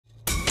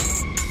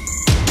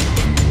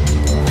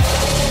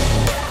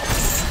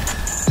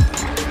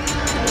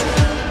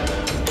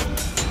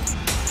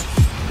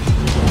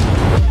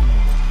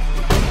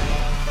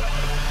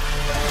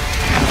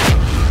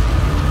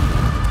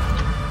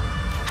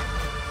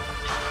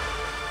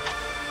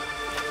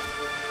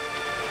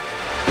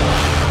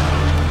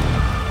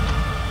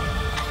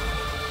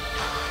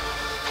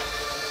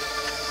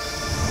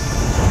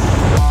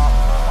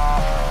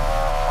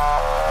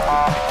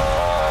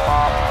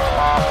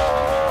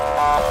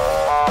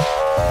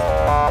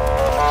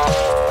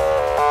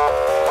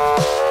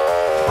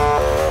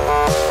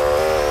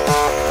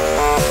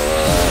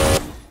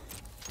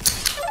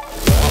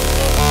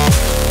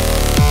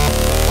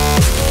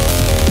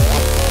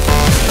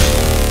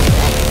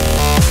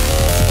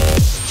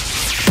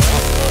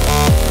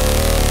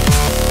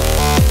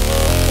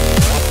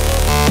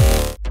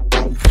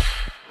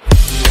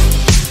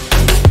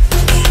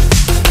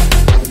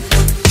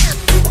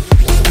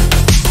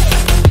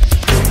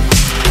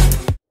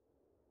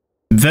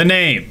the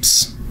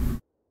names.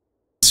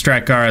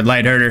 Strike Guard,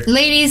 Light Herder,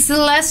 Lady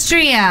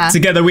Celestria.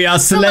 Together we are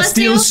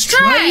Celestial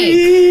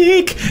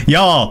Strike.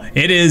 Y'all,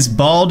 it is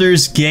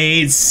Baldur's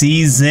Gate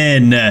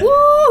season.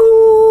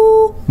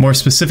 Woo! More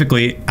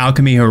specifically,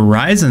 Alchemy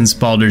Horizons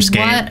Baldur's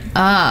Gate. What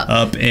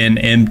up in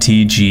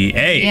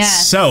MTGA.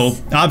 Yes. So,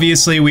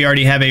 obviously, we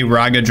already have a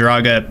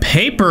Raggadragga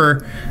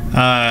paper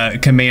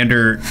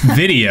commander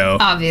video.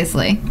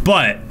 Obviously.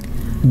 But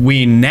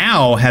we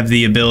now have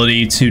the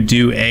ability to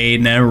do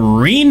an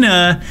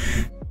arena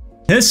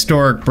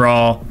historic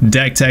Brawl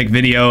deck tech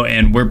video,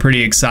 and we're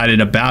pretty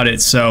excited about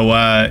it. So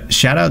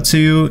shout out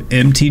to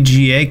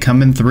MTGA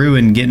coming through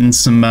and getting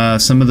some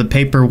of the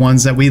paper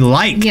ones that we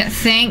like. Yeah,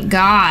 thank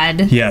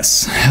God.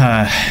 Yes,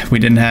 we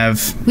didn't know.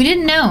 We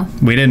didn't know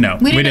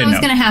it was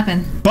gonna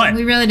happen, but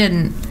we really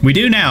didn't. We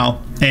do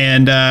now.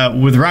 And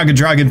with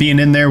Raggadragga being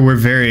in there, we're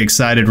very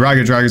excited.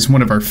 Raggadragga is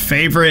one of our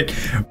favorite.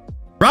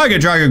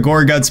 Raggadragga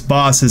Goreguts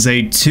boss is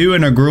a 2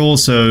 and a Gruul,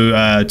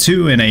 so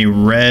 2 and a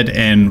red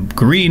and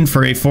green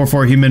for a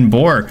 4/4 human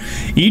boar.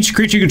 Each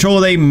creature you control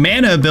with a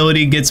mana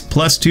ability gets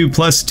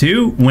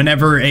 +2/+2.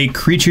 Whenever a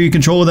creature you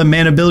control with a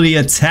mana ability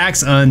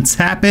attacks,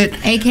 untap it.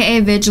 AKA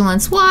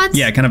Vigilance. What?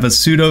 Yeah, kind of a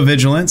pseudo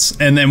vigilance.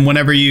 And then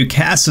whenever you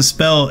cast a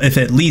spell, if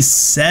at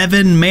least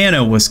 7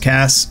 mana was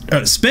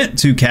spent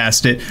to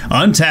cast it,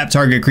 untap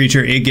target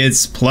creature, it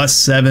gets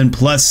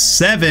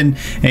 +7/+7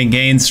 and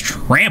gains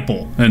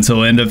trample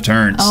until end of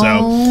turn.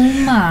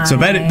 So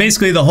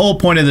basically the whole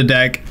point of the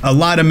deck, a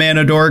lot of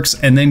mana dorks,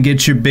 and then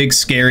get your big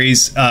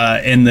scaries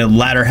in the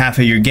latter half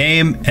of your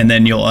game, and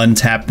then you'll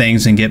untap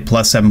things and get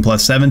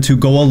 +7/+7 to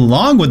go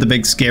along with the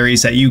big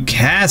scaries that you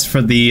cast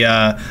for the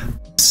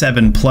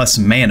 7+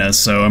 mana.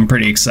 So I'm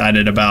pretty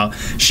excited about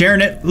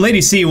sharing it.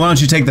 Lady C, why don't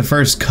you take the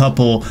first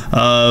couple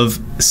of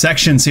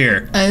sections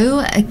here?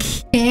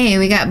 Okay,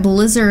 we got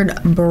Blizzard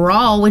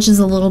Brawl, which is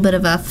a little bit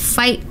of a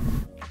fight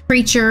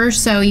creature,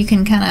 so you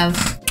can kind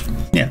of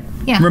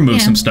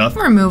remove some stuff.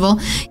 Removal.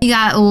 You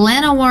got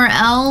Llanowar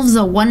Elves,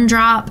 a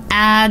 1-drop,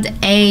 add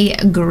a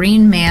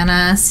green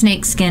mana,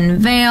 Snakeskin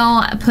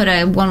Veil, put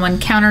a 1/1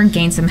 counter,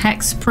 gain some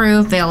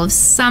hexproof, Veil of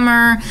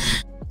Summer,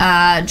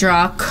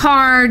 draw a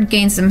card,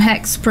 gain some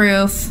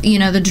hexproof, you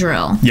know the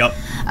drill. Yep.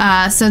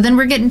 So then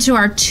we're getting to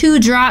our 2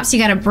 drops. You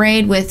got a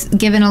Braid with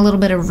given a little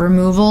bit of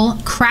removal.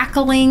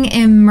 Crackling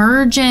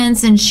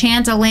Emergence,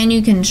 enchant a land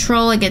you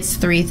control. It gets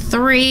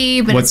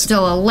 3/3, but it's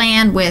still a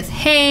land with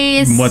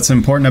haste. What's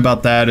important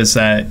about that is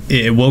that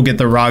it will get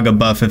the Ragga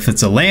buff if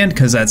it's a land,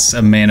 because that's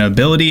a mana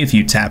ability. If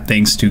you tap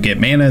things to get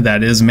mana,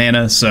 that is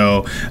mana.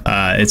 So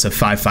it's a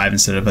 5/5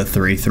 instead of a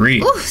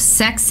 3/3. Ooh,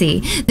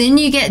 sexy. Then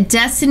you get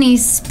Destiny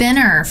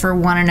Spinner for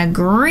 1 and a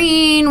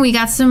green. We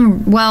got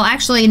some, well,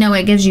 actually, no,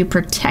 it gives you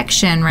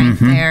protection right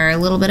there. A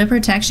little bit of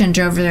protection.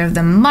 Drover of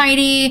the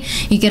Mighty.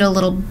 You get a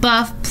little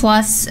buff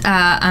plus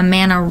a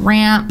mana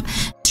ramp.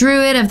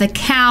 Druid of the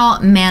Cow,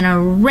 mana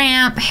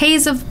ramp.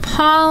 Haze of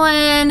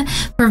Pollen,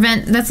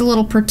 that's a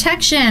little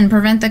protection,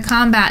 prevent the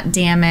combat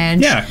damage.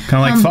 Yeah,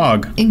 kind of like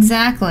Fog.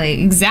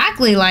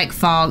 Exactly like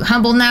Fog.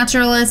 Humble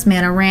Naturalist,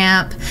 mana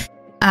ramp.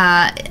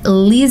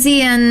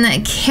 Elysian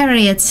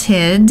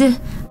Caryatid,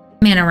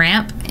 mana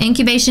ramp.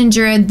 Incubation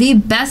Druid, the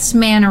best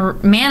mana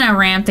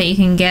ramp that you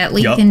can get.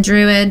 Leakin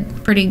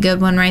Druid, pretty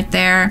good one right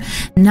there.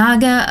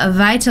 Naga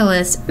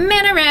Vitalist,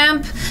 mana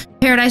ramp.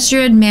 Paradise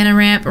Druid, mana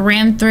ramp.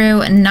 Ram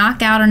through,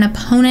 knock out an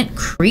opponent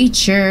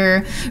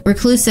creature.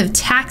 Reclusive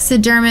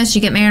Taxidermist,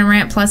 you get mana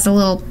ramp plus a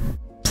little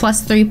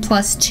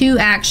 +3/+2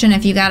 action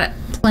if you got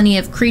plenty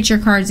of creature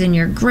cards in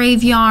your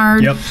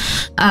graveyard. Yep.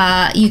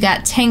 You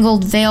got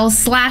Tangled Veil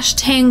 /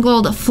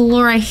 Tangled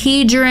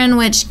Florahedron,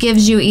 which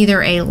gives you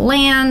either a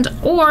land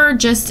or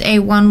just a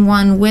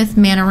 1/1 with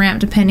mana ramp,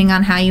 depending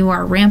on how you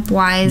are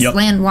ramp-wise,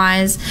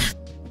 land-wise.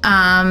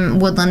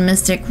 Woodland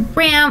Mystic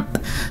ramp.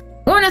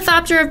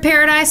 Ornithopter of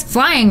Paradise,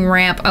 flying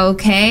ramp,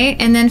 okay.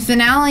 And then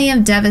Finale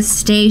of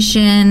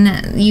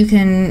Devastation, you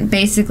can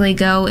basically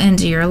go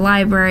into your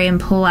library and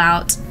pull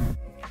out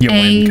your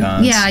win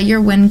cons. Yeah,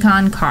 your win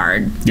con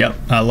card. Yep,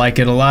 I like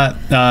it a lot.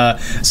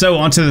 So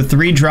onto the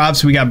 3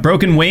 drops. We got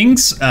Broken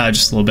Wings,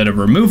 just a little bit of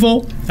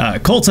removal.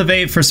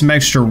 Cultivate for some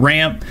extra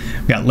ramp.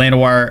 We got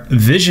Llanowar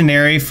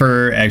Visionary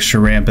for extra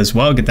ramp as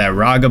well. Get that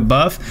Ragga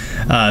buff.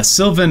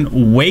 Sylvan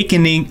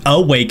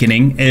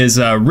Awakening is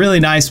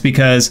really nice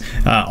because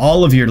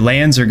all of your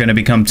lands are going to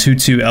become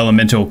 2/2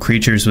 elemental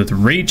creatures with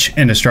reach,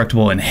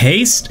 indestructible, and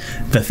haste.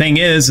 The thing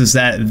is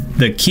that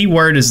the key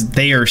word is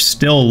they are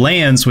still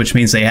lands, which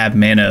means they have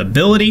mana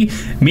ability,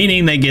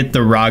 meaning they get the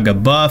Ragga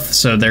buff,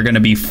 so they're going to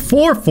be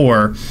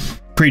 4/4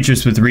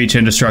 creatures with reach,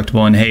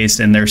 indestructible, and haste,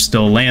 and they're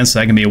still lands, so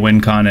that can be a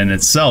win con in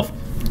itself.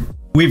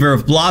 Weaver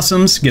of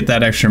Blossoms, get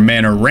that extra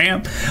mana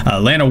ramp.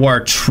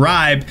 Llanowar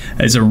Tribe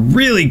is a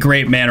really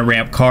great mana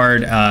ramp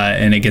card,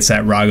 and it gets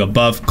that Ragga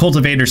buff.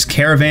 Cultivator's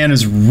Caravan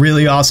is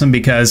really awesome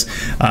because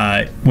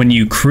when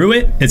you crew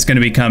it, it's going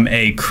to become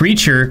a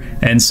creature,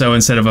 and so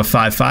instead of a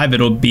 5/5,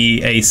 it'll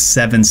be a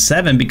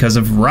 7/7 because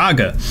of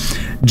Ragga.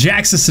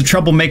 Jaxus the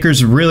Troublemaker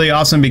is really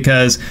awesome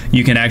because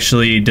you can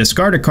actually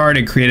discard a card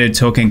and create a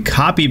token,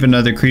 copy of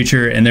another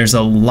creature, and there's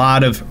a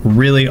lot of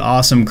really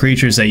awesome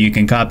creatures that you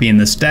can copy in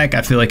this deck.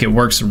 I feel like it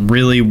works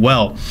really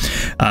well.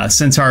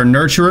 Centaur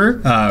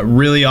Nurturer,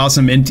 really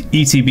awesome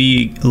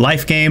ETB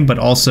life game, but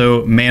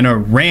also mana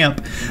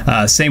ramp.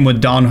 Same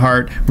with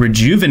Dawnheart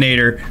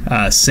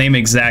Rejuvenator, same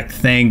exact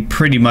thing,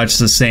 pretty much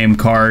the same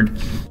card.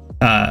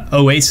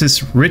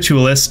 Oasis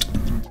Ritualist.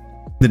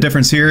 The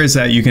difference here is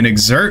that you can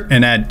exert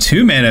and add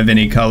 2 mana of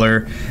any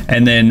color,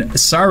 and then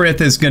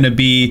Sarith is going to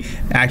be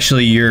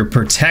actually your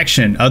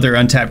protection. Other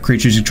untapped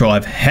creatures you control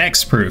have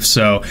hexproof,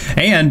 so,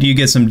 and you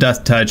get some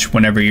Death Touch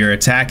whenever you're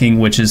attacking,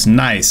 which is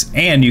nice,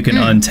 and you can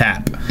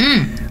untap.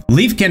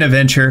 Leafkin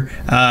Avenger,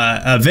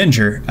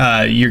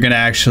 you're going to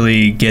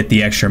actually get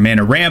the extra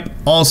mana ramp.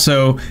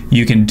 Also,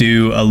 you can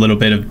do a little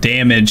bit of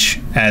damage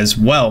as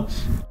well.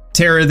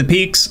 Terror of the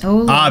Peaks,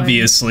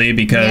 obviously,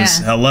 because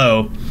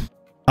hello.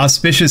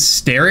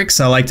 Auspicious Sterix,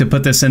 I like to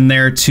put this in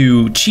there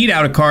to cheat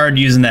out a card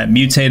using that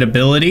mutate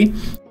ability.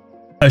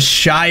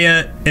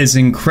 Ashaya is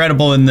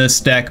incredible in this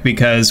deck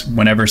because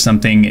whenever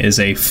something is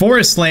a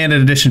forest land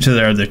in addition to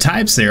their other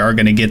types, they are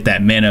going to get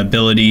that mana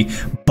ability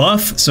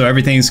buff. So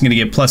everything's going to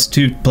get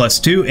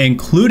 +2/+2,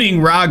 including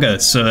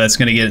Ragga. So that's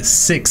going to get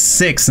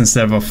 6/6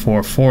 instead of a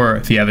 4/4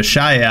 if you have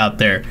Ashaya out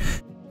there.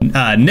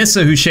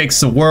 Nissa, Who Shakes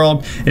the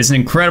World, is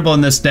incredible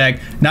in this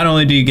deck. Not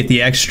only do you get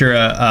the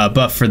extra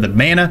buff for the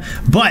mana,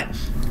 but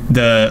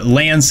the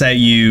lands that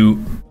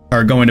you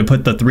are going to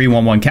put the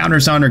 3/1/1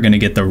 counters on are going to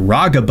get the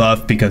Ragga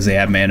buff because they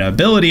have mana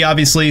ability,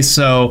 obviously.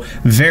 So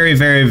very,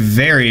 very,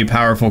 very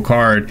powerful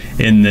card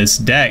in this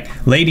deck.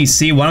 Lady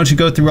C, why don't you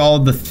go through all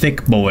of the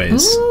thick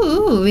boys?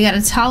 Ooh, we got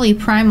a Tali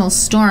Primal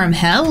Storm.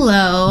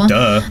 Hello.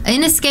 Duh.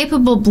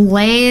 Inescapable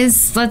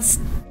Blaze. Let's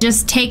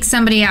just take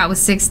somebody out with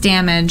 6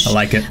 damage. I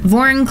like it.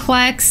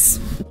 Vorinclex,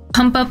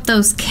 pump up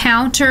those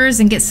counters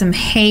and get some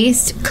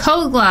haste.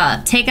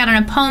 Kogla, take out an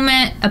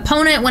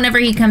opponent whenever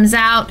he comes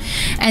out,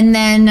 and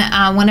then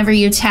whenever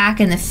you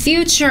attack in the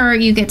future,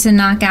 you get to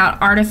knock out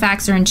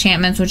artifacts or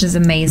enchantments, which is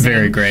amazing.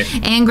 Very great.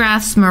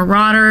 Angrath's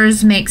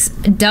Marauders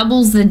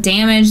doubles the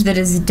damage that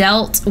is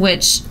dealt,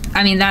 which,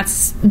 I mean,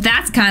 that's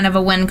kind of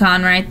a win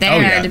con right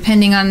there,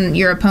 depending on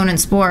your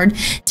opponent's board.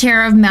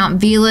 Terror of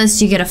Mount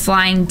Velas, you get a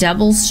flying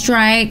double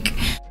strike.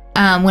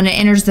 When it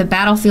enters the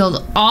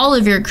battlefield, all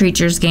of your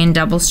creatures gain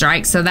double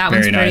strike, so that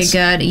one's pretty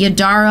good.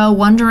 Yadara,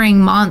 Wandering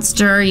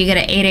Monster, you get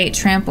an 8/8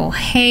 trample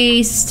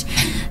haste.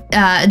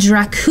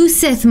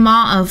 Drakusith,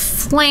 Maw of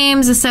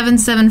Flames, a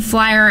 7/7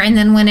 flyer, and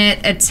then when it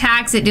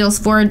attacks, it deals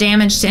 4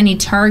 damage to any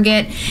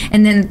target,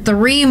 and then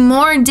 3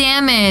 more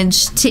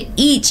damage to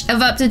each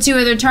of up to 2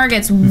 other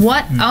targets.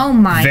 What? Oh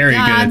my god. Very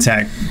good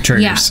attack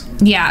triggers.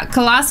 Yeah.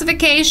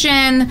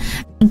 Colossification,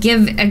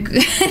 give a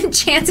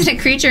chance at a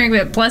creature and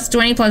give it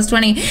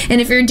 +20/+20, and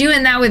if you're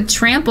doing that with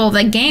trample,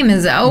 the game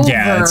is over.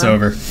 Yeah, it's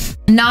over.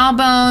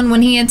 Gnawbone,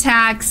 when he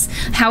attacks,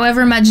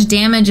 however much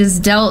damage is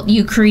dealt,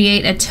 you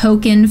create a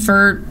token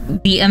for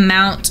the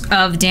amount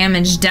of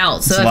damage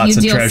dealt. So if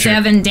you deal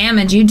 7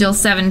 damage, you deal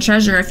 7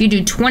 treasure. If you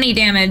do 20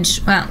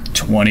 damage, well,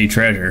 20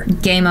 treasure.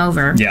 Game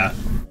over. Yeah.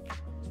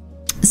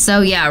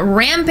 So yeah,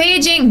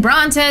 Rampaging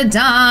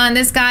Brontodon.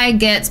 This guy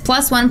gets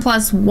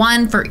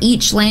 +1/+1 for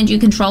each land you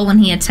control when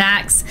he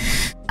attacks.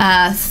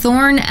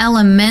 Thorn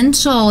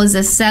Elemental is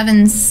a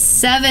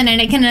 7/7, and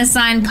it can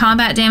assign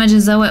combat damage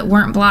as though it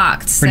weren't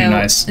blocked. Pretty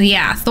nice.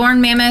 Yeah, Thorn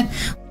Mammoth.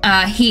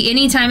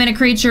 Anytime a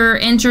creature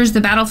enters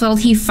the battlefield,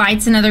 he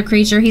fights another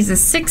creature. He's a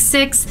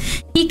 6/6.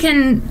 He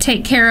can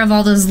take care of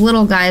all those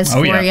little guys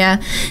for you.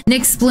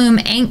 Nyx Bloom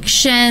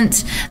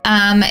Ancient.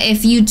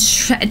 If you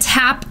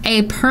tap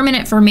a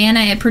permanent for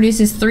mana, it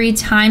produces 3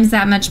 times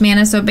that much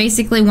mana. So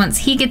basically, once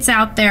he gets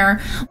out there,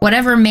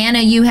 whatever mana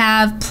you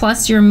have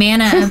plus your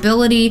mana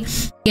ability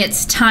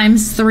gets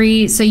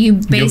 ×3. So you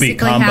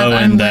basically have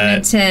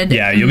unlimited.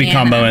 You'll be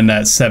comboing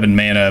that 7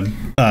 mana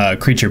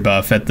creature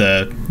buff at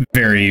the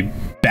very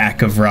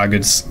back of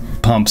Raggad's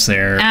pumps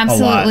there.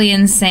 Absolutely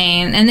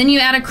insane. And then you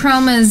add a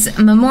Chroma's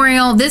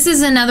Memorial. This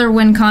is another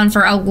win con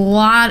for a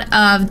lot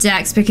of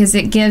decks because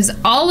it gives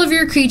all of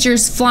your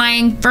creatures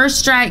flying, first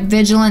strike,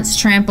 vigilance,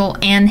 trample,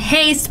 and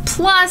haste,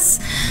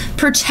 plus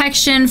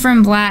protection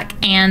from black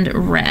and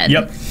red.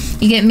 Yep.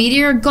 You get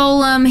Meteor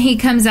Golem. He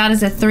comes out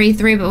as a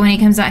 3/3, but when he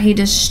comes out, he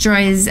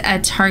destroys a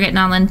target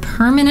non-land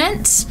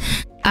permanent.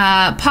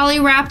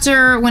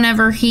 Polyraptor,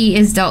 whenever he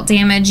is dealt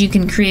damage, you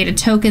can create a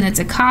token that's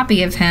a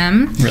copy of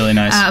him. Really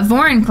nice.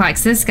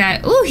 Vorinclex, this guy,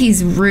 ooh,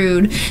 he's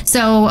rude.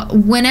 So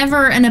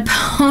whenever an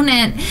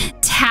opponent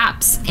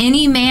taps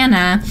any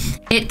mana,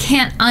 it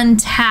can't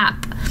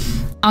untap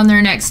on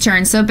their next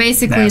turn. So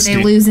basically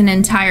they lose an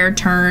entire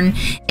turn.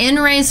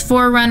 Enray's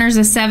Forerunners,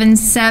 a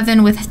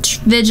 7/7 with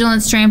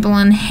vigilance, trample,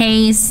 and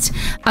haste.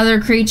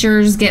 Other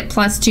creatures get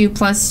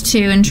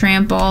 +2/+2 and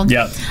trample.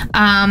 Yep.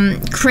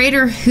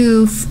 Crater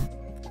Hoof.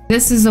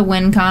 This is a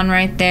win con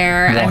right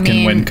there.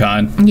 Walking win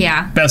con.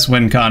 Yeah. Best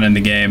win con in the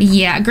game.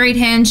 Yeah. Great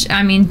Hinge.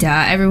 I mean,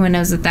 duh. Everyone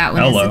knows that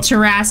one is. A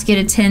Tarrasque, get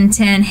a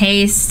 10/10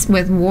 haste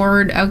with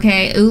ward.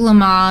 Okay.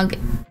 Ulamog.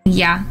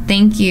 Yeah,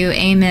 thank you.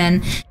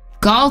 Amen.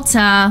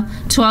 Galta,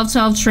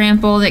 12/12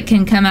 trample that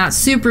can come out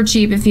super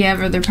cheap if you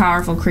have other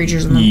powerful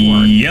creatures on the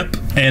board. Yep.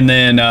 And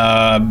then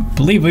I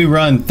believe we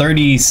run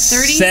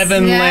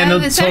 37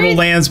 total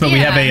lands, but we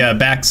have a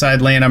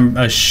backside land.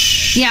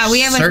 Yeah,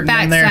 we have a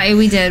backside.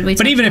 We did.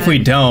 But even if we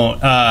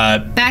don't,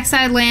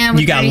 backside land.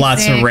 With you got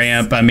lots of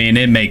ramp. I mean,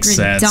 it makes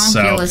sense.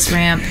 Ridiculous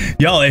ramp.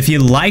 Y'all, if you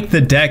like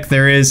the deck,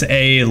 there is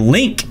a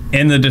link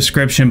in the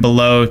description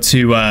below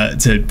to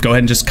go ahead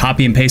and just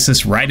copy and paste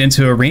this right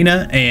into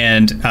Arena,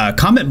 and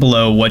comment below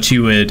what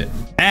you would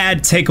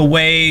add, take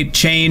away,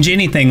 change,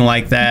 anything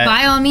like that.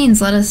 By all means,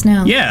 let us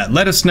know. Yeah,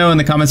 let us know in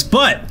the comments.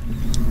 But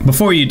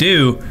before you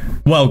do,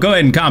 well, go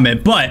ahead and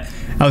comment. But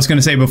I was going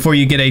to say, before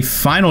you get a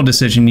final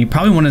decision, you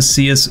probably want to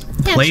see us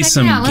play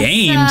some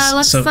games.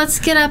 Let's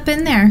get up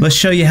in there. Let's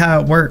show you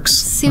how it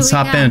works. Let's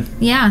hop in.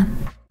 Yeah.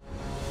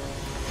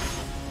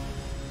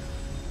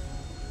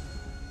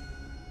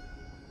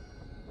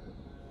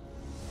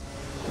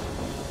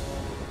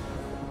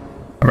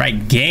 All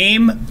right,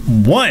 game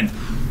 1.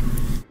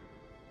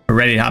 We're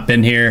ready to hop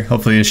in here.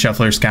 Hopefully the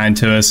shuffler's kind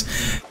to us.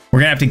 We're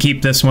gonna have to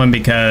keep this one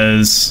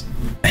because,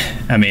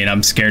 I mean,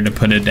 I'm scared to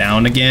put it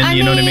down again.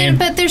 You know what I mean?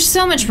 But there's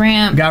so much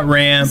ramp. Got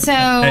ramp. So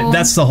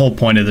that's the whole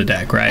point of the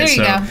deck, right? There you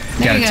go.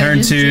 Got a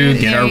turn 2,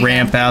 get our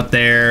ramp out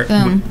there.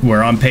 Boom.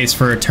 We're on pace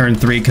for a turn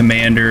 3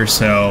 commander,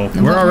 so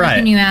we're all right. What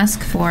can you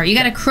ask for? You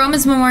got a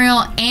Chroma's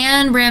Memorial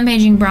and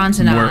Rampaging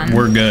Brontodon.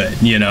 We're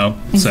good, you know?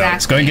 Exactly. So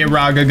let's go and get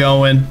Ragga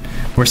going.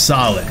 We're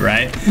solid,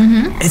 right?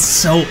 It's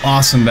so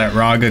awesome that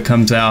Ragga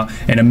comes out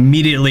and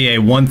immediately a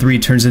 1/3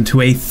 turns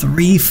into a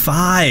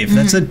 3/5.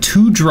 That's a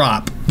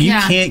 2-drop. You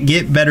can't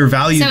get better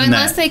value than that. So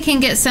unless they can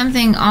get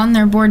something on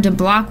their board to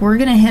block, we're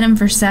gonna hit them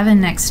for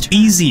 7 next turn.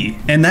 Easy.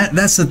 And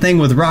that's the thing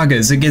with Ragga,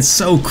 is it gets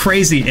so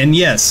crazy. And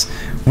yes,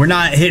 we're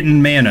not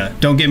hitting mana.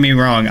 Don't get me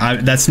wrong.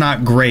 That's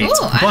not great. Ooh,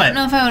 but I don't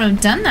know if I would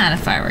have done that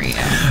if I were you.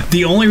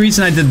 The only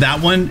reason I did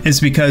that one is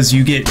because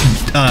you get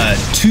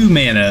 2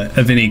 mana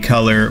of any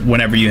color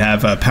whenever you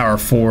have a power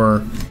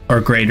 4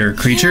 or greater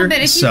creature. Yeah, but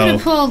if you could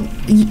have pulled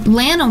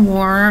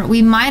Llanowar,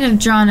 we might have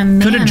drawn a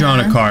mana. Could have drawn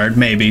a card,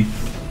 maybe.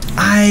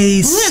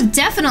 We would have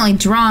definitely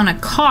drawn a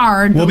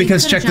card. Well,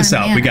 because check this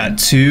out. We got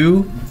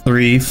 2,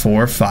 3,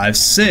 4, 5,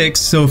 6.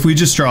 So if we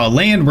just draw a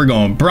land, we're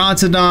going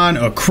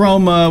Brontodon, a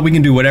Chroma. We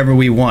can do whatever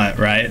we want,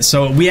 right?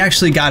 So we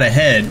actually got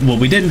ahead. Well,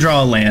 we didn't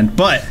draw a land,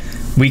 but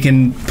we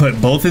can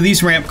put both of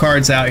these ramp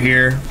cards out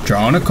here,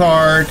 drawing a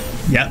card.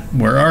 Yep,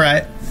 we're all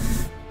right.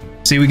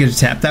 See, we get to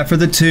tap that for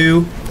the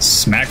 2,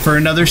 smack for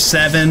another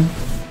 7.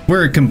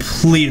 We're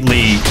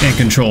completely in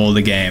control of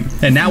the game.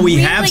 And now we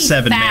have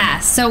 7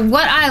 mana. So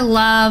what I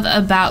love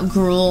about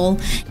Gruul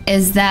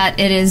is that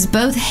it is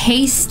both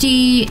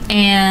hasty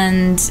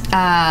and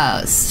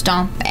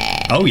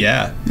stompy. Oh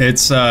yeah.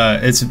 It's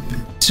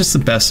just the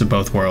best of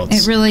both worlds.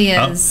 It really is.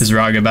 Oh, is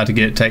Ragga about to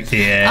get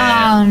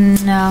Yeah. Oh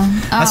no.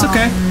 That's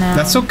okay. No.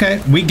 That's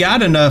okay. We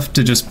got enough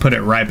to just put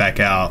it right back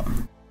out.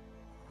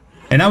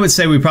 And I would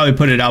say we probably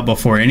put it out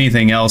before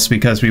anything else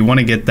because we want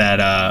to get that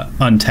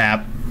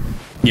untap,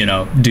 you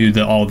know, do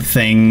all the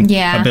thing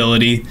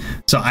ability.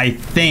 So I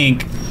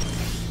think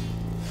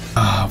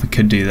we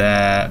could do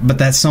that, but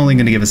that's only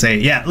going to give us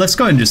 8. Yeah, let's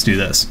go ahead and just do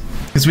this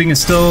because we can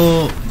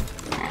still,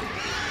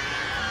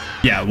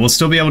 we'll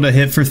still be able to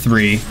hit for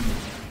 3.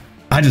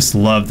 I just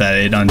love that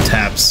it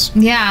untaps.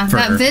 Yeah,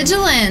 that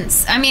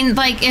vigilance. I mean,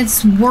 like,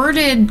 it's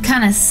worded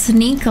kind of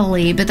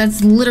sneakily, but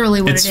that's literally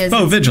what it is.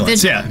 Oh,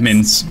 vigilance. Yeah, I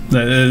mean, it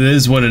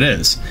is what it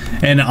is.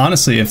 And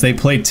honestly, if they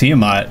play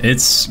Tiamat,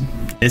 it's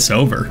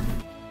over.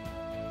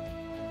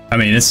 I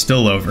mean, it's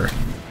still over.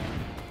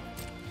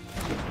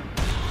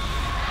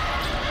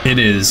 It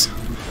is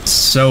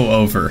so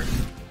over.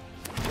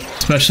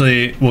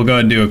 Especially, we'll go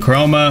ahead and do a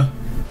Chroma.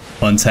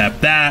 Untap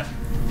that.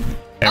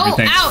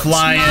 Everything's ouch,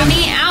 flying.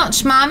 Mommy.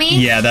 Ouch, mommy.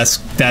 Yeah,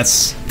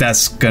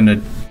 that's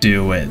gonna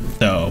do it,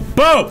 though.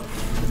 Boom!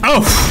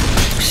 Oh!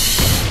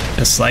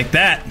 Just like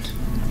that.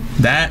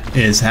 That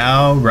is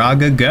how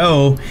Ragga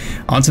go.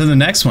 On to the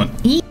next one.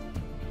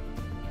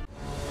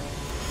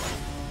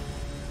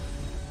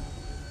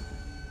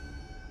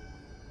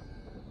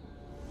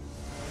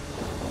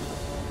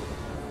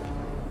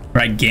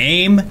 Right,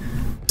 game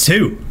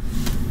 2.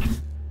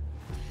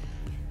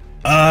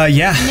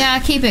 Yeah,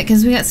 keep it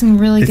because we got some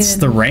really good. It's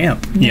the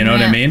ramp. You know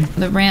what I mean?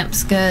 The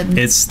ramp's good.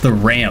 It's the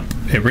ramp.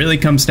 It really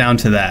comes down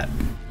to that.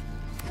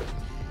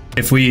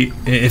 If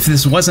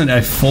this wasn't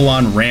a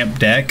full-on ramp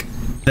deck,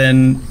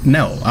 then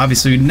no.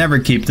 Obviously, we'd never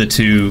keep the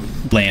 2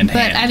 land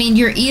hand. But I mean,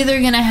 you're either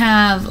gonna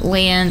have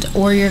land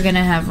or you're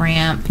gonna have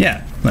ramp.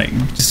 Yeah, like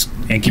just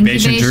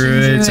Incubation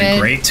Druid. It's a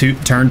great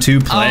turn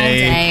 2 play. All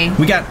day.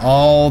 We got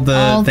all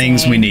the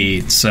things we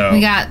need. So we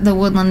got the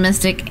Woodland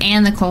Mystic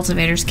and the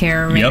Cultivator's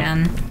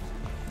Caravan. Yep.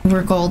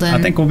 We're golden.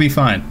 I think we'll be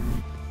fine.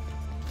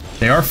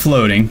 They are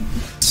floating,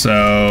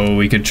 so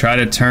we could try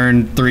to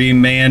turn 3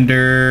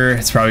 Mander.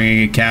 It's probably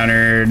gonna get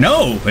countered.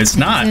 No, it's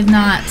not. It did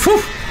not.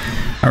 Whew.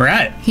 All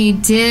right. He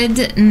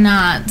did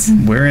not.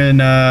 We're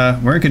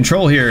in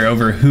control here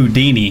over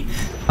Houdini.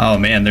 Oh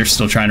man, they're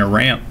still trying to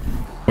ramp.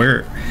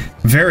 we're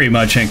very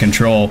much in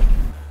control.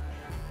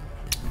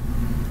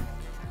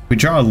 We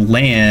draw a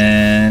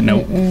land.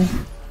 Nope.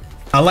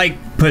 I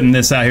like putting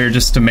this out here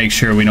just to make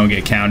sure we don't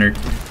get countered.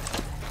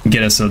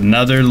 Get us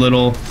another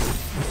little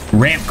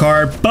ramp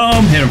card.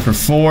 Boom, hit him for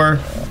 4.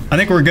 I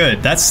think we're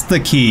good. That's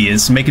the key,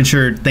 is making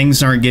sure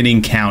things aren't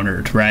getting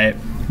countered, right?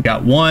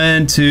 Got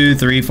 1, 2,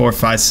 3, 4,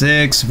 5,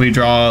 6. If we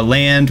draw a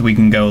land, we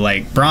can go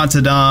like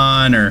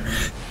Brontodon or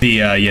the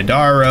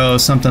Yadaro,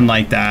 something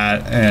like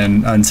that,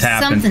 and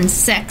untap. Something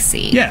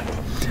sexy. Yeah.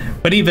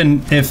 But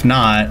even if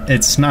not,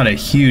 it's not a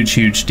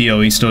huge deal.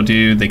 We still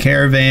do the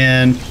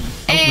Caravan.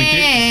 Oh, we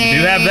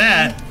do have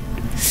that.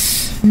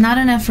 Not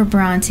enough for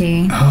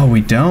Bronte. Oh,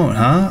 we don't,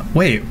 huh?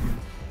 Wait.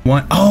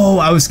 What? Oh,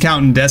 I was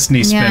counting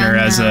Destiny Spinner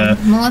as a...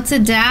 Well, let's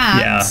adapt.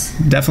 Yeah,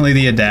 definitely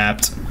the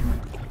adapt.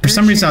 For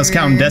some reason, I was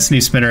counting Destiny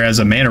Spinner as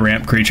a mana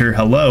ramp creature.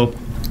 Hello.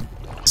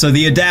 So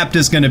the adapt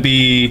is going to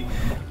be...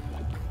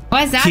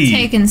 Why is that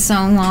taking so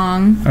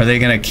long? Are they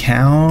going to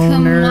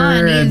counter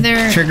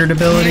triggered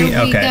ability?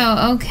 There we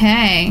go.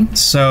 Okay.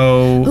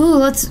 So... Ooh,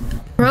 let's...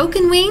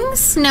 Broken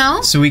Wings?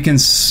 No? So we can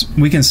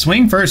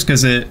swing first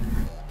because it...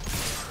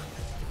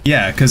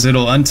 Yeah, because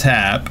it'll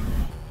untap.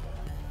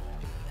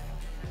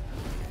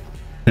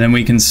 And then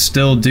we can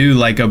still do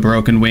like a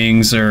Broken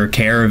Wings or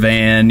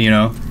Caravan, you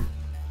know,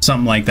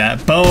 something like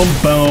that. Boom,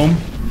 boom.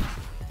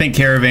 Think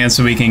Caravan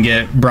so we can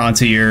get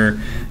Bronte or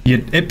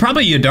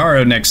probably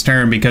Yadaro next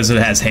turn because it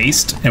has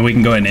haste and we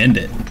can go ahead and end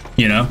it,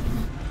 you know?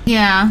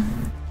 Yeah.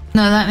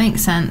 No, that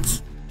makes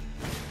sense.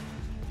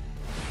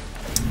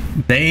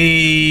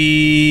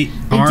 It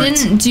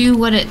didn't do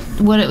what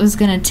it was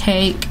gonna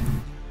take.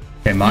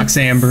 Okay, Mox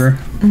Amber.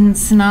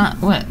 It's not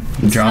what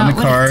drawing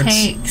the cards. It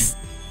takes.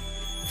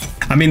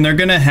 I mean, they're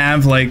gonna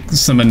have like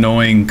some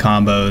annoying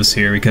combos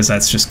here because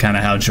that's just kind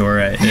of how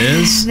Jorah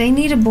is. They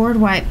need a board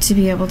wipe to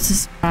be able to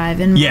survive.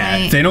 Yeah,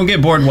 if they don't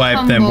get board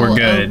wiped, then we're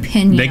good.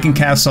 Opinion. They can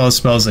cast all the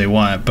spells they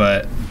want,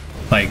 but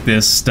like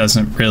this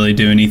doesn't really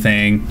do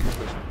anything.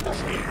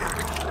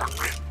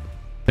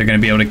 They're gonna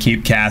be able to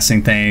keep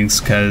casting things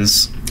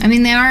because I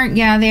mean they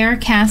are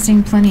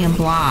casting plenty of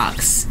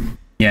blocks.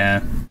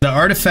 Yeah, the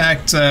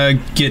artifact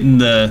getting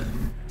the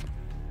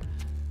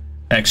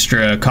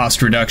extra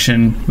cost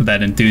reduction with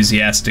that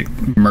enthusiastic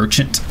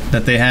merchant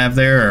that they have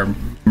there, or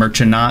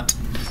merchant.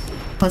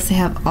 Plus they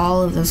have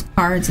all of those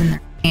cards in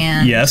their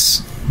hand.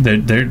 Yes, they're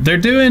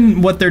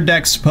doing what their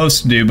deck's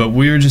supposed to do, but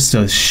we were just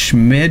a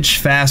smidge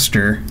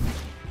faster.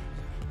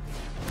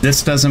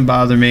 This doesn't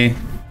bother me.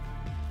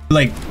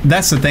 Like,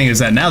 that's the thing, is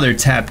that now they're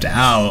tapped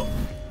out.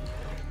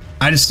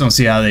 I just don't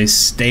see how they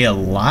stay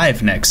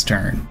alive next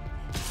turn.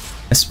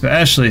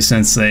 Especially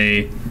since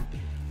they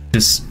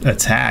just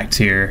attacked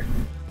here.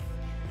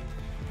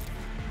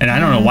 And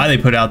I don't know why they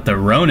put out the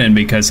Ronin,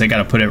 because they got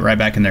to put it right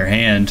back in their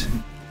hand.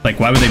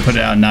 Like, why would they put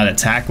it out and not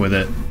attack with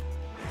it?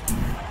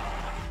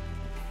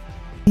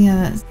 Yeah,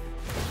 that's...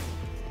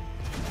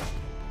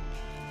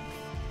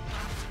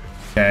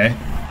 Okay.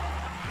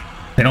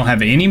 They don't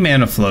have any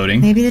mana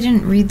floating. Maybe they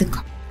didn't read the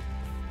card.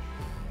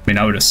 I mean,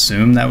 I would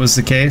assume that was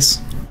the case.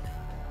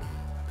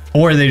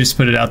 Or they just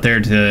put it out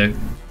there to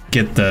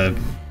get the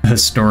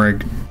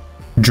historic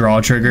draw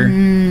trigger.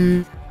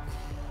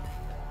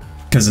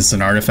 Because it's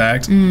an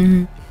artifact.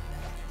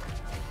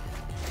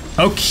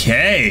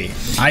 Okay.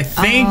 I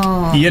think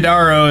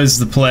Yadaro is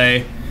the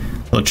play.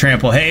 We'll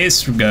trample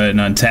haste. We'll go ahead and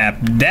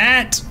untap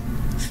that.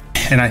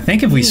 And I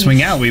think if we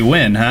swing out, we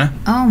win, huh?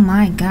 Oh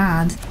my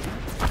god.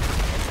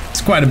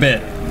 It's quite a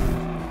bit.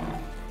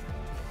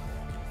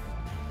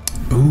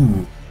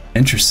 Ooh,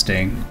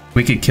 interesting.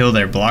 We could kill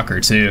their blocker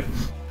too.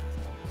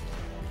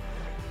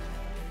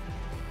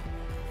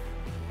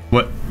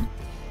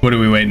 What are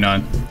we waiting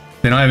on?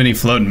 They don't have any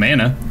floating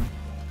mana.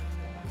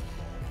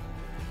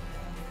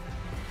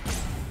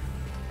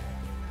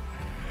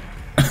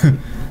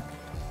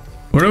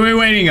 What are we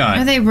waiting on?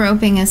 Are they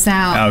roping us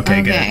out?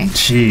 Okay, good.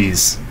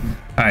 Jeez.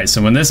 Alright,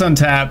 so when this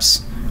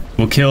untaps,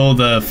 we'll kill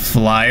the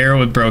flyer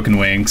with Broken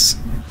Wings.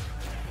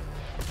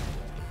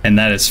 And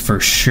that is for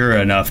sure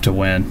enough to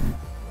win.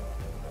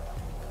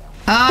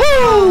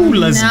 Oh, woo!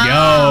 Let's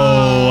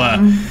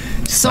go!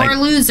 Sore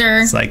loser.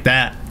 It's like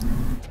that.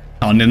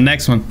 On to the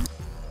next one.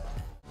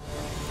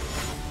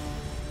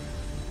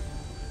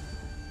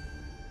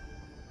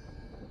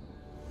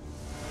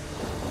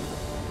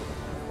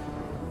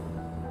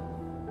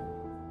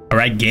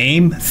 Alright,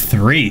 game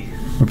 3.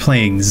 We're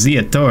playing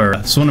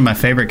Ziator. It's one of my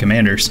favorite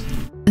commanders.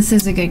 This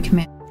is a good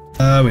command.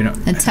 We don't.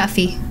 A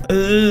toughie.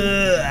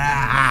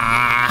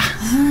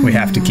 We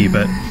have to keep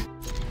it.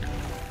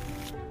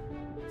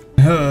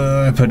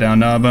 I put down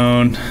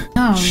Gnawbone.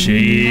 Oh,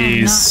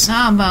 jeez.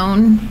 No,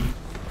 Gnawbone.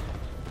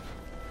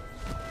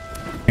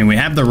 And we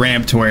have the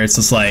ramp to where it's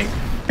just like,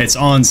 it's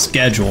on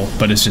schedule,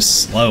 but it's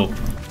just slow.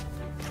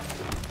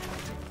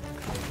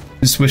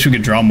 Just wish we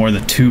could draw more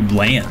than 2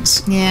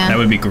 lands. Yeah. That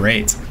would be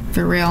great.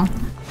 For real.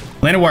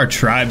 Llanowar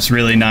Tribe's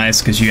really nice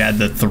because you add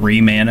the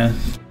 3 mana.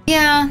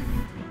 Yeah.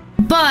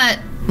 But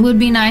would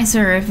be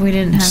nicer if we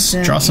didn't have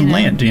to draw some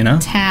land, you know?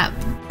 Tap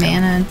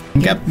mana.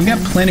 We got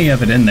plenty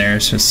of it in there.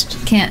 It's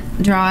just can't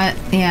draw it.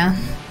 Yeah,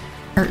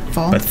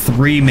 hurtful. But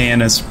 3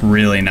 mana's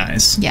really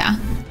nice. Yeah,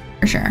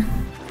 for sure.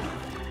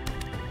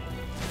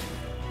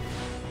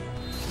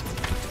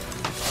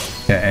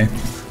 Okay,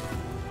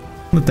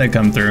 let that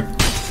come through.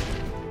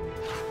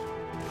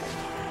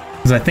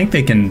 Because I think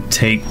they can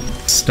take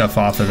stuff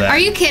off of that. Are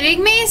you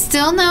kidding me?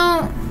 Still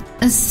no.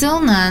 Still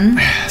none.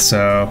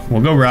 So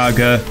we'll go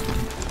Ragga.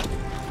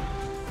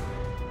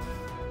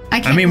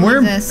 I mean, we're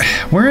in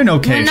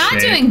okay We're not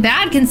shape. doing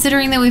bad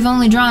considering that we've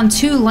only drawn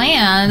 2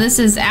 land. This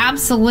is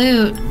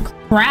absolute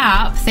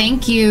crap.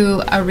 Thank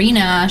you,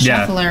 Arena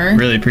Shuffler. Yeah,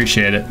 really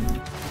appreciate it.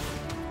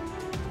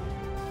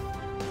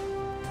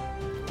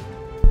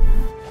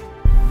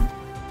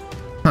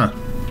 Huh.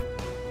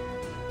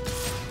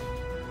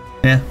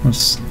 Yeah, we'll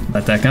just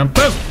let that come.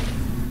 Boom!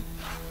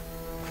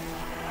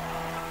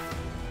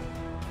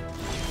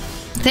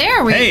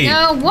 There we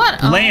go.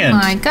 What? Land. Oh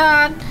my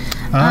god.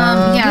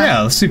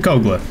 Yeah, let's do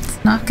Kogla.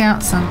 Let's knock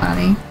out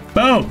somebody.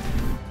 Boom!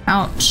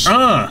 Ouch.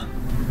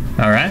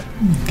 Alright.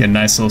 Get a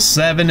nice little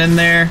 7 in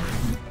there.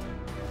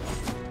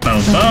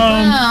 Boom,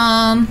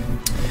 boom.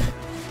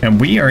 And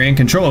we are in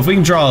control. If we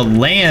can draw a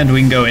land,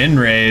 we can go in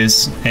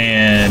raise,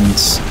 and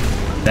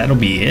that'll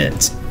be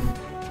it.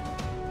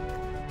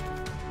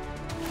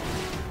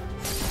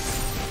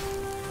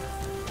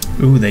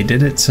 Ooh, they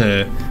did it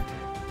to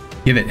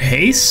give it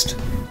haste?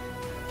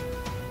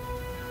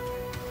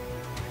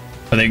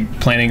 Are they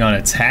planning on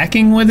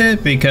attacking with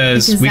it?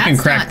 Because we can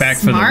crack back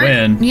smart. for the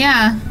win.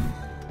 Yeah.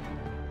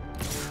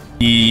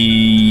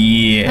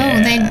 Yeah.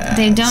 Oh,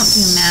 they don't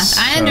do math.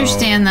 I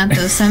understand that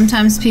though.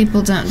 Sometimes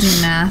people don't do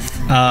math.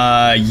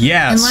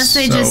 Yeah. Unless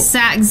they just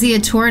sack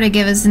Ziatora to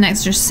give us an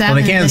extra 7.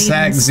 Well, they can't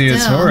sack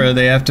Ziatora.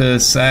 They have to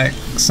sack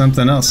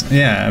something else.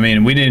 Yeah, I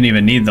mean, we didn't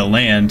even need the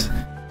land.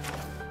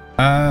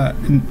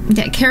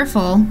 Get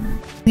careful.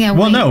 Yeah.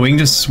 Well, no, we can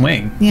just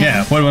swing.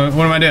 Yeah. What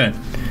am I doing?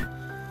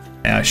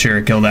 Yeah,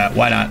 sure, kill that.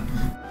 Why not?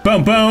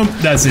 Boom, boom.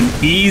 That's an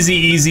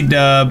easy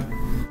dub.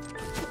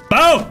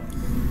 Boom.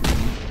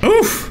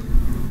 Oof.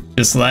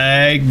 Just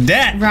like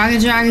that.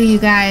 Raggadragga, you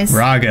guys.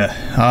 Ragga.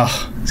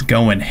 Oh, it's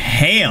going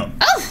ham.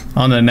 Oh.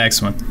 On to the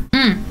next one.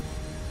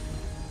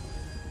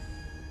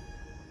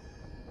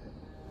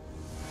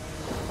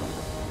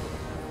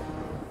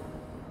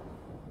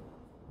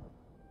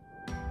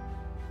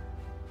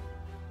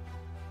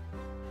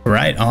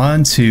 Right,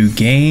 on to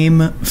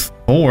game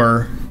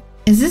 4.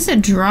 Is this a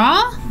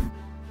draw?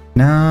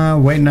 Nah,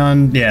 waiting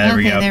on... Yeah, there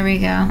we go. There we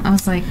go. I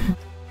was like...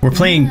 We're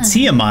playing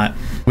Tiamat,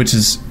 which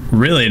is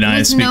really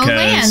nice because... No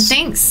land.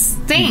 Thanks.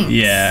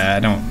 Yeah, I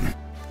don't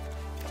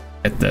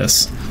get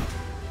this.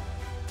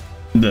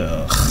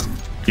 Ugh.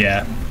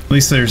 Yeah, at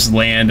least there's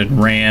land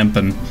and ramp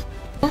and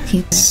We'll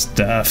keep it.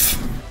 stuff.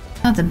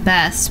 Not the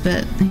best,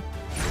 but...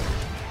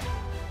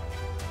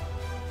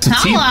 So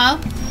Hello.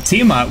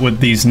 Tiamat with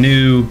these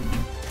new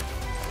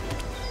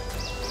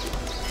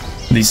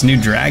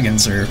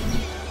dragons are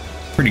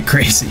pretty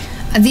crazy.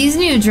 These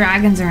new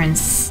dragons are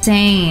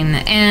insane,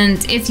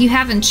 and if you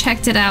haven't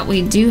checked it out,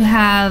 we do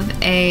have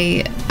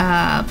a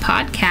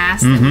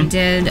podcast that we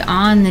did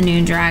on the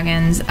new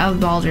dragons of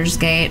Baldur's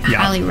Gate. Yeah.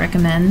 Highly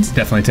recommend.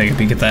 Definitely take a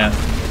peek at that.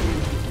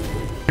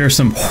 There's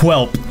some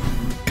whelp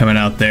coming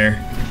out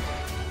there.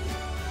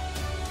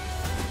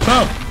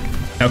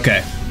 Oh,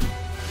 okay.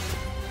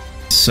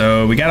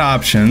 So we got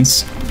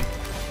options.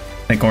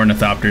 I think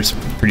Ornithopter's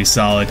pretty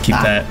solid. Keep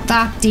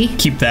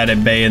that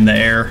at bay in the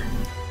air.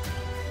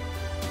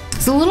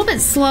 It's a little bit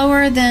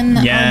slower than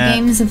our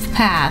games have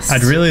passed.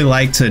 I'd really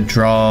like to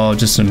draw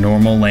just a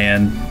normal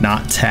land,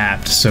 not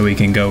tapped, so we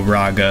can go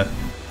Ragga.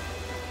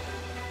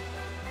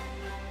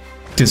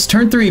 Because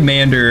turn 3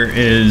 Mander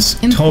is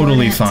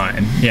totally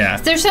fine. Yeah.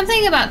 There's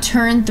something about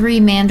turn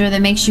 3 Mander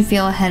that makes you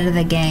feel ahead of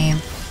the game.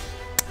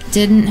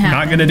 Didn't happen.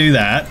 Not gonna do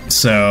that,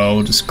 so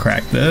we'll just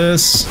crack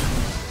this.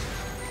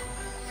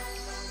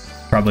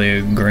 Probably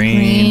a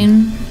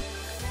green.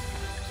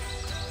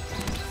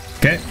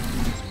 Okay.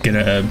 Get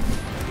a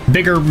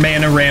bigger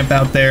mana ramp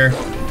out there.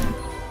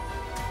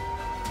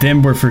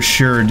 Then we're for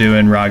sure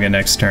doing Ragga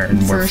next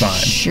turn. We're fine.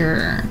 For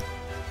sure.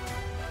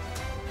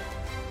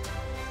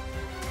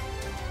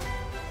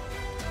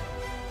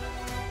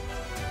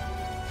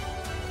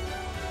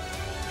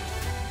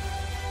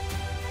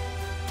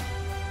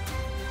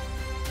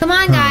 Come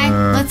on,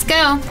 guy. Let's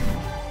go.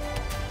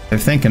 They're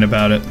thinking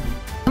about it.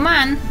 Come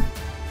on.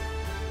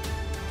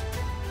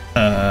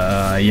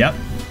 Yep.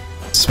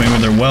 Swing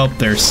with their whelp.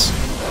 There's...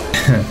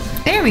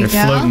 There we go.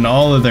 They're floating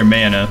all of their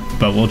mana,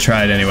 but we'll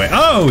try it anyway.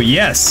 Oh,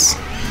 yes.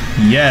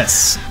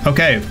 Yes.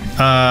 Okay.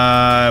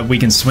 We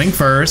can swing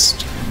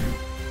first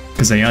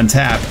because they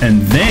untap,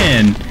 and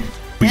then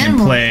we can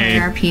play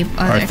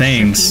our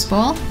things.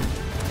 People.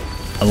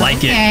 I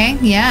like it. Okay.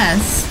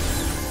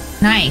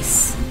 Yes.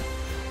 Nice.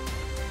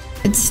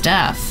 Good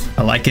stuff.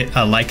 I like it.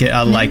 I like it.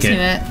 I like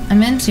it.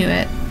 I'm into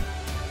it.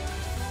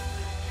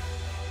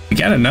 We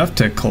got enough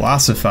to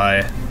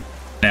colossify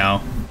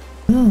now.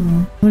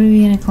 Ooh, what are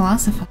we gonna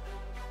colossify?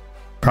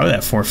 Probably that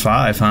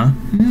 4/5, huh?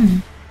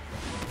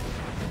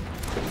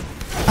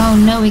 Oh Oh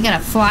no, we got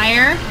a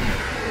flyer.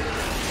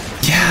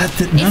 Yeah,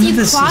 If you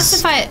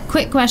classify,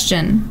 quick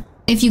question.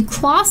 If you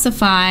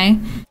classify,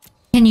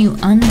 can you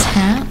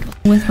untap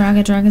with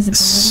Raggadragga's ability?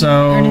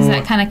 So or does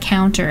that kind of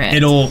counter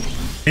it?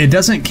 It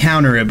doesn't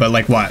counter it, but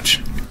like watch.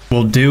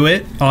 We'll do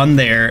it on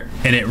there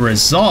and it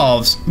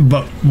resolves,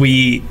 but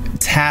we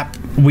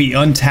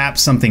untap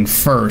something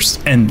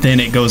first and then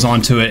it goes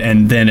onto it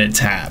and then it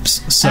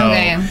taps. So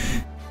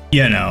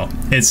you know,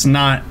 it's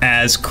not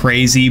as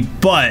crazy,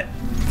 but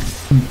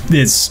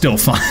it's still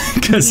fine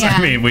because I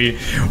mean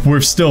we're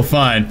still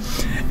fine.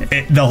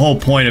 The whole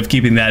point of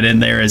keeping that in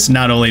there is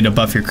not only to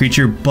buff your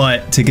creature,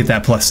 but to get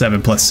that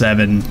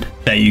 +7/+7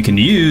 that you can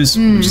use,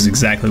 which is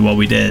exactly what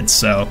we did.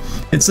 So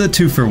it's a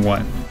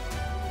 2-for-1.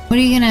 What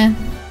are you gonna?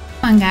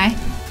 Come on, guy.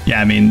 Yeah,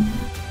 I mean,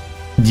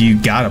 you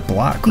gotta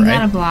block, right? You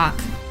gotta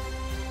block.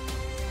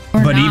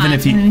 Or but not, even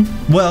if you,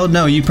 well,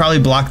 no, you probably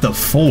block the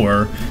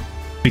 4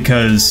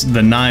 because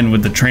the 9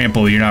 with the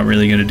trample, you're not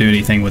really gonna do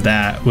anything with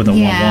that with a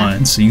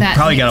 1/1. So you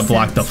probably gotta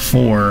block the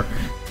 4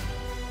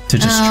 to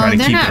just try to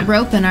keep it. They're not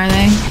roping, are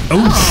they?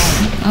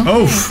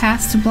 Oh, okay.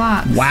 Pass to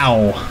block.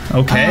 Wow.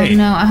 Okay. Oh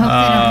no, I hope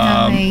they don't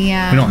have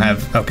a. We don't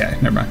have. Okay,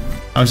 never mind.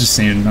 I was just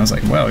seeing. I was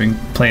like, well, we can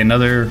play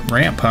another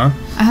ramp, huh?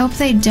 I hope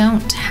they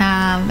don't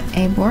have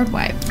a board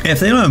wipe. If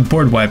they don't have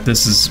board wipe,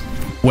 this is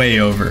way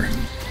over.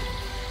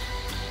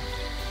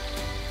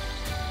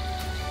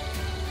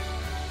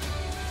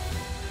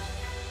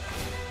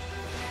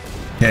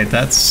 Okay,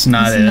 that's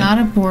not it. It's not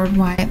a board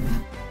wipe.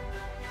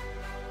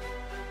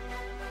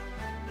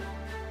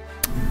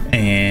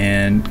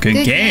 And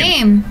good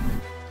game.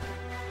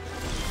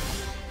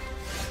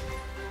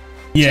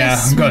 Yeah,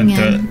 I'm going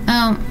to.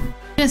 Oh,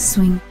 just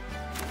swing.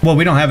 Well,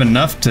 we don't have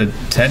enough to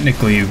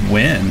technically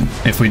win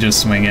if we just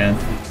swing in.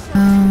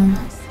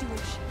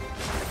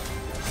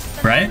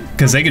 Right?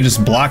 Because they could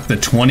just block the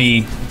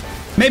 20.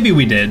 Maybe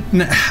we did.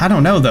 I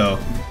don't know though.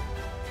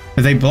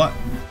 Did they block?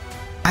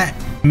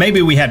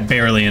 Maybe we had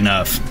barely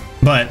enough.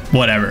 But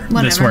whatever.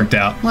 This worked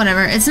out.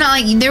 Whatever. It's not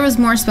like there was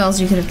more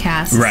spells you could have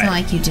cast. It's right. not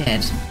like you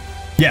did.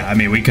 Yeah, I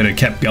mean, we could have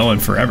kept going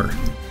forever.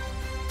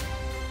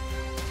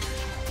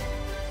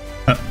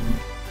 All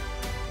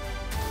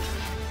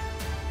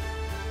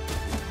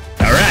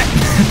right.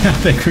 I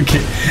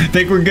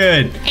think we're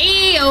good.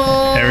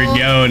 Ayo. There we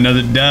go.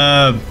 Another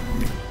dub.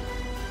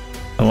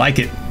 I like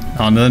it.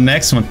 On to the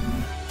next one.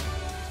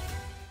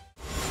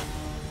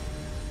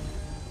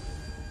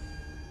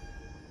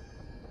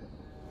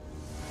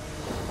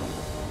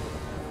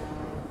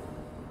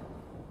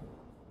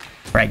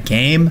 Right,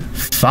 game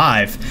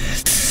 5.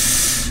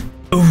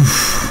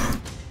 Oof.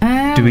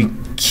 Do we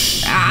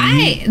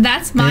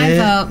that's my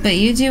vote, but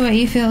you do what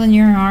you feel in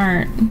your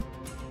heart.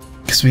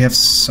 Because we have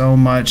so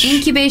much.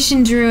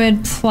 Incubation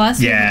Druid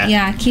plus.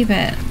 Yeah, keep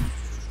it.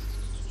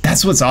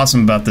 That's what's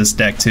awesome about this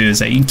deck too, is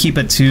that you can keep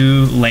it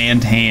to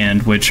land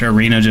hand, which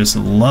Arena just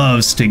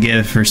loves to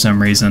give for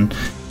some reason.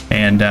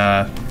 And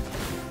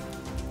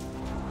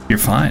you're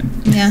fine.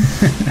 Yeah.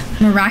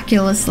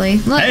 Miraculously.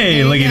 Look,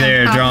 hey, looky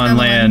there, drawing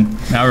land.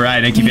 All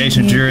right,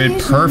 Incubation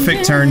Druid,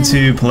 perfect turn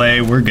 2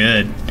 play. We're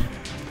good.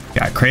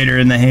 Got Crater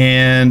in the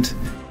hand.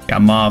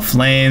 Got Maw of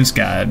Flames.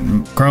 Got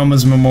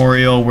Chroma's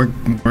Memorial. We're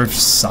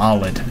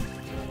solid.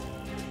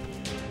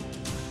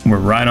 We're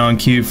right on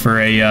cue for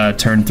a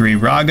turn 3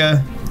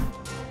 Ragga.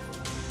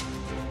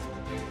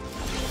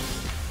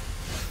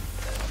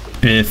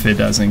 If it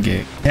doesn't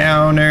get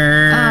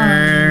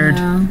countered.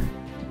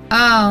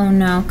 Oh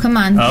no, come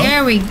on.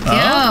 There we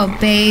go,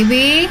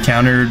 baby.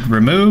 Countered,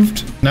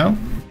 removed? No?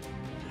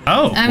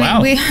 Oh, I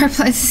wow. mean,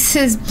 this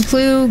is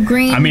blue,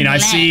 green, I mean,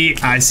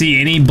 black. I see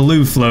any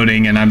blue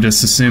floating and I'm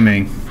just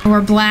assuming.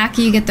 Or black,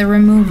 you get the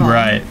removal.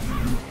 Right.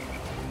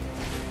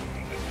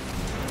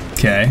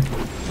 Okay.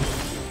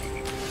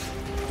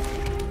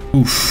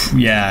 Oof,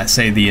 yeah,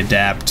 say the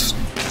adapt.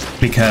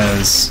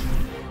 Because,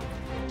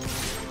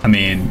 I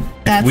mean,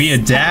 if we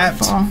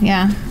adapt... Powerful.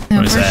 Yeah. No,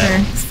 what is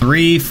that? Sure.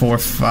 3, 4,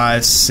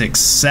 5, 6,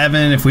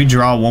 7. If we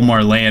draw one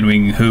more land, we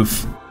can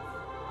hoof.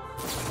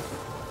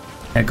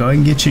 Yeah, go ahead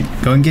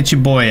and get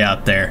your boy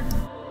out there.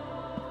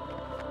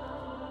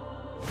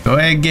 Go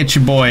ahead and get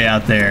your boy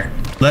out there.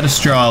 Let us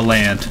draw a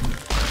land.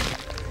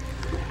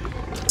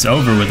 It's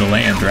over with the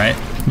land, right?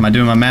 Am I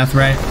doing my math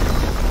right?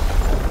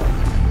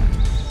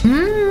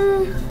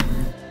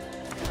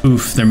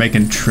 Oof, they're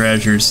making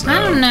treasures though.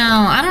 I don't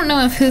know. I don't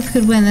know if Hoof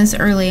could win this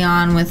early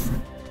on with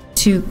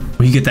 2.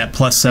 Well, you get that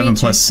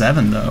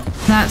 +7/+7 though.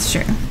 That's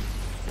true.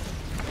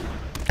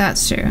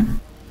 That's true.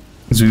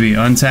 Because we'd be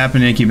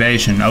untapping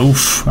Incubation.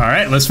 Oof.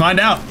 Alright, let's find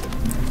out.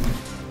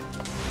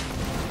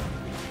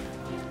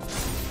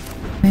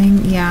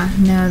 Yeah,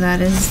 no,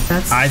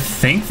 that's... I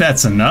think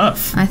that's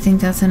enough. I think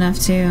that's enough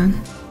too.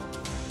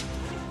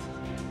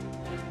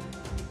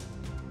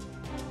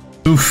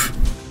 Oof.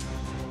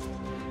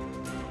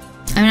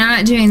 I mean, I'm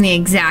not doing the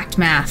exact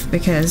math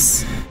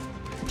because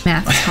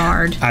math is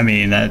hard. I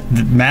mean,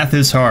 math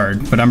is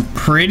hard, but I'm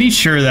pretty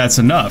sure that's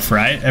enough,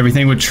 right?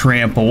 Everything would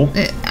trample.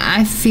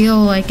 I feel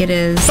like it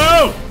is.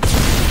 Oh!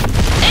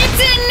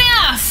 It's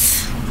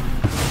enough!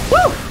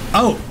 Woo!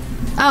 Oh!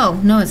 Oh,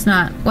 no, it's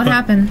not. What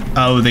happened?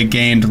 Oh, they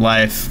gained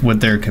life with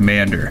their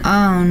commander.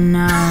 Oh,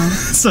 no.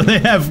 So they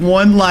have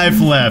 1 life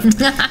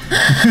left.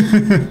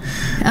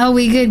 Oh,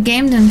 we good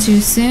gamed them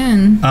too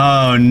soon.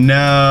 Oh,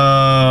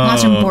 no.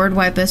 Watch him board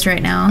wipe us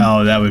right now.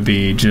 Oh, that would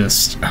be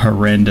just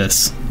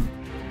horrendous.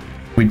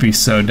 We'd be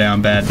so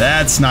down bad.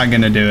 That's not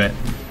going to do it.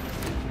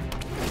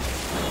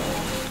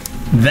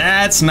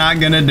 That's not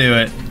going to do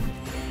it.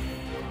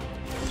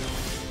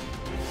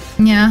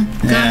 Yeah,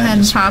 go ahead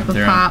and pop right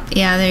a pop.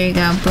 Yeah, there you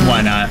go. Boom.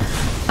 Why not?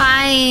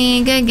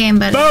 Bye. Good game,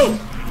 buddy. Boom!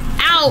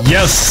 Ow!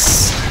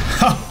 Yes!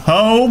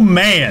 Oh,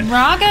 man.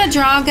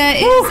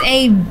 Raggadragga is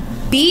a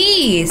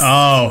beast.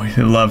 Oh, I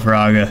love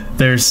Ragga.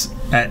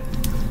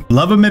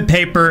 Love him at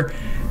paper.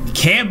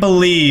 Can't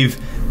believe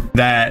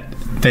that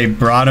they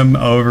brought him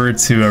over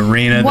to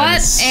Arena. What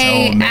that is so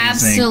a amazing.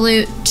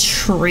 absolute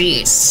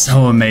treat.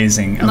 So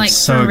amazing. I'm Like,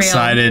 so for real.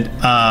 excited.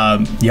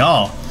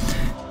 Y'all,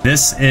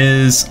 this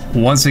is,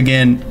 once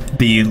again,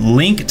 the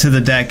link to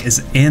the deck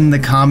is in the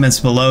comments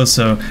below. In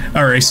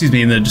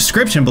the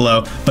description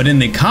below. But in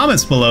the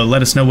comments below,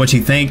 let us know what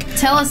you think.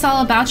 Tell us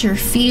all about your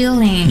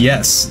feelings.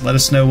 Yes, let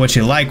us know what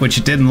you like, what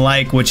you didn't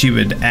like, what you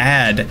would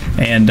add,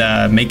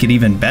 and make it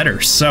even better.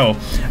 So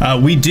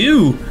we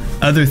do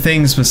other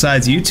things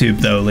besides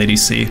YouTube, though, Lady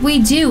C.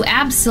 We do,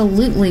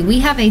 absolutely. We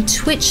have a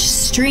Twitch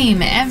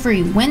stream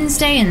every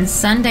Wednesday and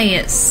Sunday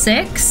at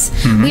 6.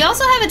 Mm-hmm. We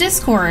also have a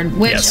Discord,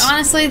 which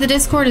honestly, the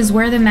Discord is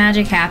where the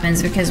magic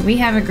happens because we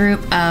have a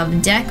group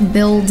of deck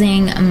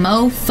building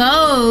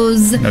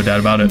mofos. No doubt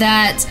about it.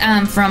 That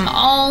from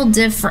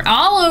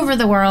all over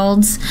the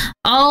world,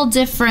 all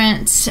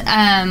different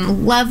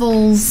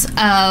levels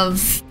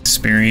of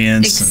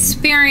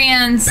experience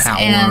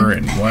power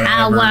and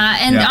whatever.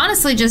 And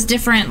honestly just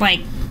different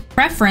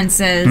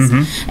preferences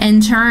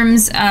in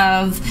terms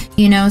of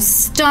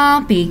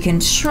stompy,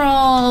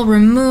 control,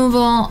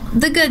 removal,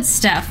 the good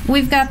stuff.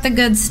 We've got the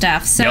good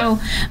stuff, so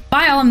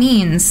by all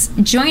means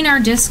join our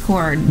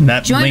Discord,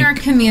 join our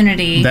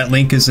community. That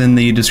link is in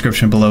the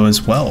description below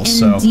as well.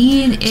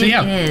 Indeed, it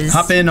is.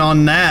 Hop in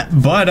on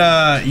that.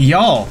 But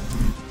y'all,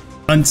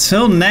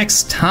 until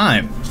next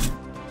time,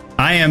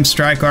 I am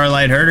Strike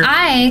Arlight Herder.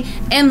 I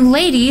am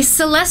Lady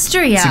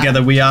Celestria.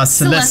 Together we are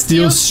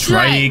Celestial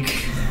Strike.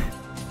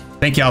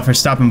 Thank y'all for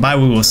stopping by.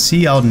 We will see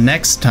y'all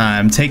next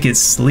time. Take it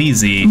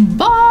sleazy.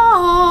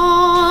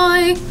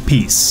 Bye.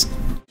 Peace.